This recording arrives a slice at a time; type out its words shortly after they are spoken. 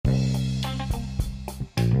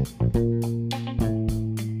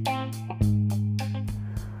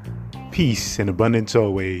Peace and abundance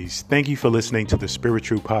always. Thank you for listening to the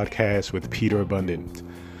Spiritual Podcast with Peter Abundant.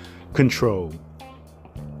 Control.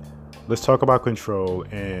 Let's talk about control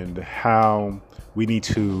and how we need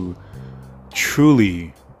to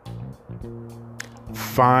truly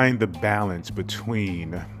find the balance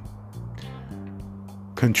between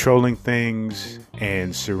controlling things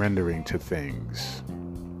and surrendering to things.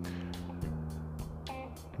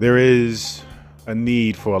 There is a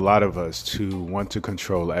need for a lot of us to want to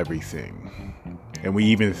control everything. And we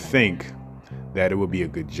even think that it would be a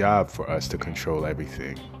good job for us to control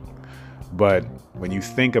everything. But when you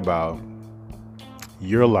think about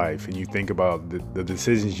your life and you think about the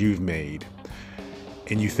decisions you've made,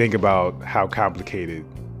 and you think about how complicated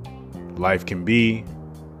life can be,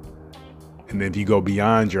 and then if you go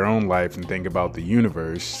beyond your own life and think about the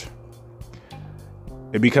universe,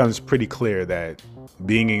 it becomes pretty clear that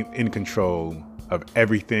being in control of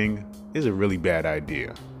everything is a really bad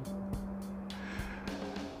idea.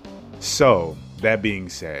 So, that being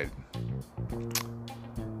said,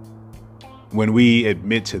 when we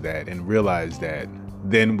admit to that and realize that,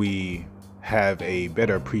 then we have a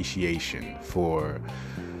better appreciation for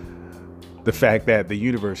the fact that the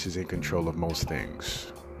universe is in control of most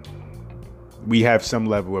things. We have some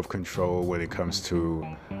level of control when it comes to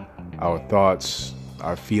our thoughts,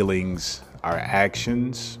 our feelings, our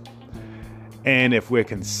actions. And if we're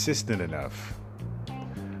consistent enough,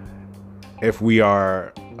 if we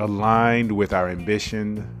are aligned with our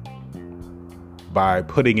ambition by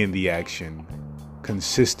putting in the action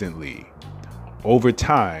consistently, over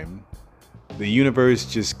time, the universe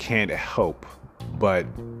just can't help but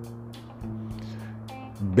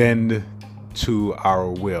bend to our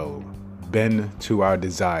will, bend to our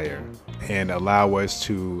desire, and allow us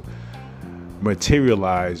to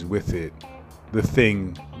materialize with it the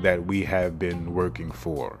thing that we have been working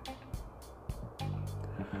for.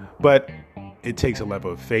 But it takes a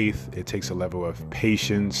level of faith, it takes a level of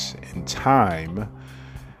patience and time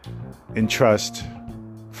and trust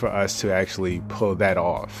for us to actually pull that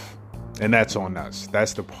off. And that's on us.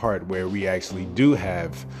 That's the part where we actually do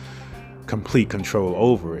have complete control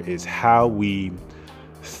over, is how we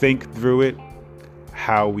think through it,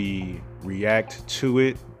 how we react to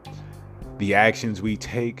it, the actions we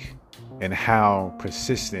take, and how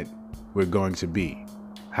persistent we're going to be,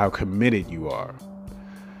 how committed you are.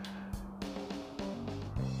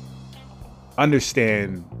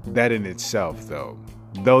 Understand that in itself,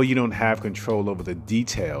 though you don't have control over the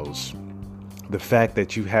details, the fact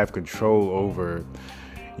that you have control over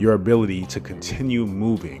your ability to continue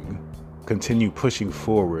moving, continue pushing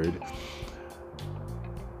forward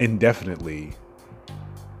indefinitely,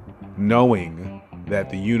 knowing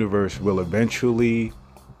that the universe will eventually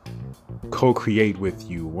co-create with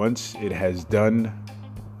you once it has done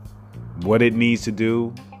what it needs to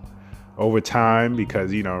do over time,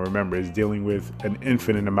 because, remember, it's dealing with an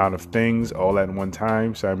infinite amount of things all at one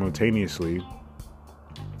time simultaneously.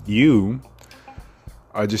 You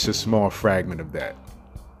are just a small fragment of that.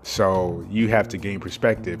 So you have to gain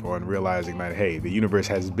perspective on realizing that, hey, the universe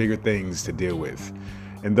has bigger things to deal with.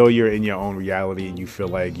 And though you're in your own reality and you feel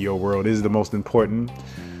like your world is the most important,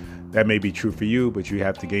 that may be true for you, but you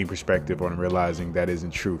have to gain perspective on realizing that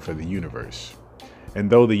isn't true for the universe. And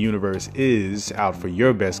though the universe is out for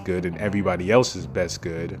your best good and everybody else's best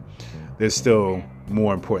good, there's still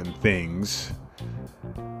more important things,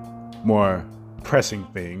 more pressing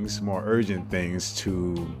things, more urgent things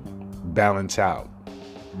to balance out,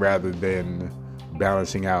 rather than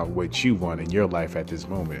balancing out what you want in your life at this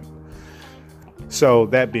moment. So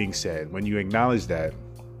that being said, when you acknowledge that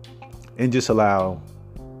and just allow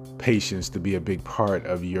patience to be a big part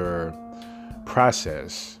of your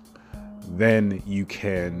process, then you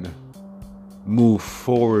can move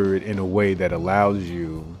forward in a way that allows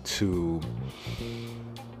you to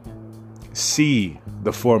see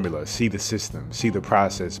the formula, see the system, see the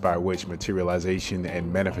process by which materialization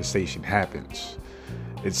and manifestation happens.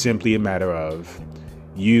 It's simply a matter of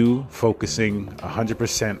you focusing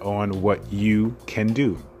 100% on what you can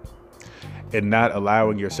do and not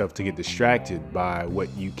allowing yourself to get distracted by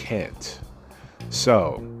what you can't.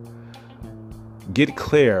 So, get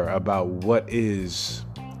clear about what is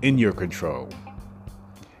in your control.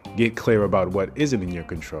 Get clear about what isn't in your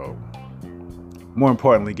control. More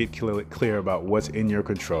importantly, get clear about what's in your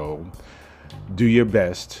control. Do your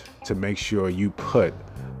best to make sure you put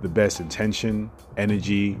the best intention,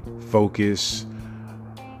 energy, focus,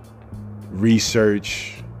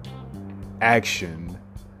 research, action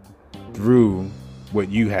through what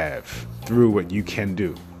you have, through what you can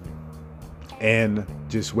do. And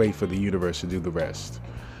just wait for the universe to do the rest.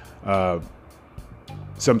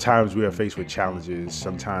 Sometimes we are faced with challenges.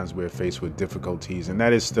 Sometimes we're faced with difficulties. And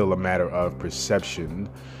that is still a matter of perception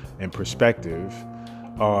and perspective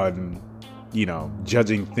on,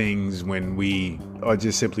 judging things when we are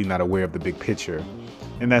just simply not aware of the big picture.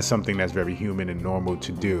 And that's something that's very human and normal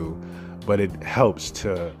to do. But it helps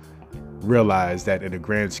to realize that in the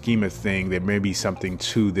grand scheme of things, there may be something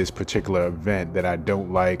to this particular event that I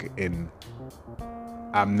don't like and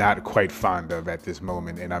I'm not quite fond of at this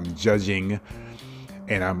moment. And I'm judging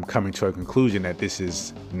and I'm coming to a conclusion that this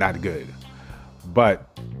is not good. But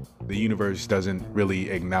the universe doesn't really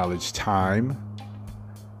acknowledge time.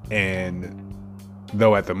 And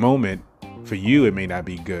though at the moment, for you, it may not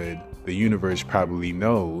be good, the universe probably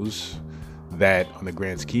knows that on the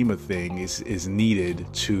grand scheme of things is needed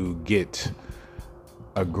to get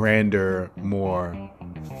a grander, more,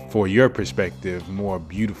 for your perspective, more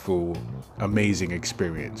beautiful, amazing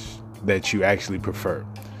experience that you actually prefer.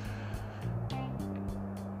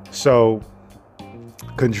 So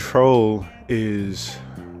control is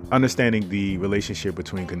understanding the relationship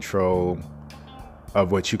between control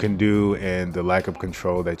of what you can do and the lack of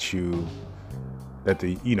control that you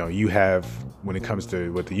have when it comes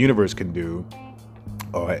to what the universe can do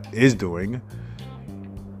or is doing.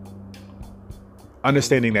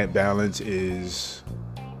 Understanding that balance is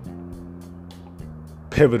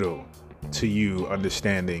pivotal to you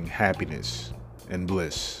understanding happiness and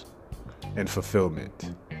bliss and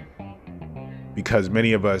fulfillment. Because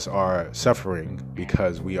many of us are suffering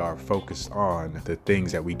because we are focused on the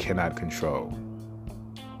things that we cannot control.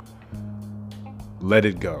 Let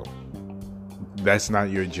it go. That's not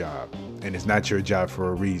your job. And it's not your job for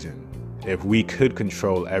a reason. If we could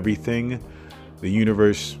control everything, the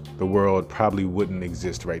universe, the world probably wouldn't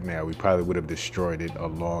exist right now. We probably would have destroyed it a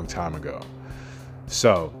long time ago.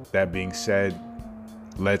 So, that being said,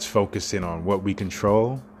 let's focus in on what we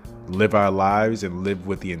control, live our lives, and live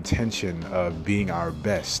with the intention of being our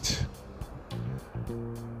best.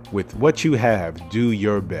 With what you have, do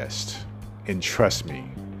your best. And trust me,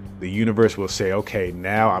 the universe will say, okay,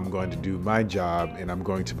 now I'm going to do my job and I'm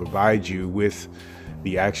going to provide you with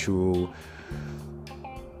the actual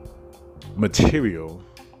material,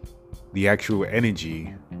 the actual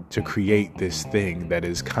energy to create this thing that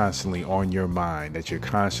is constantly on your mind, that you're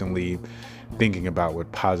constantly thinking about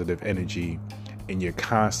with positive energy, and you're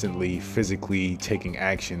constantly physically taking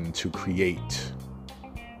action to create.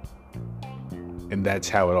 And that's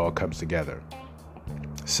how it all comes together.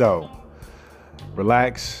 So,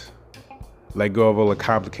 relax, let go of all the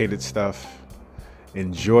complicated stuff,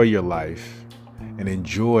 enjoy your life, and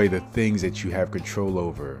enjoy the things that you have control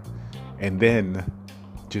over. And then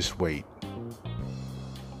just wait.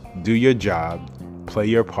 Do your job, play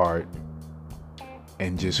your part,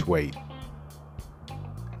 and just wait.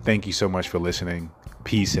 Thank you so much for listening.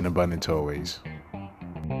 Peace and abundance always.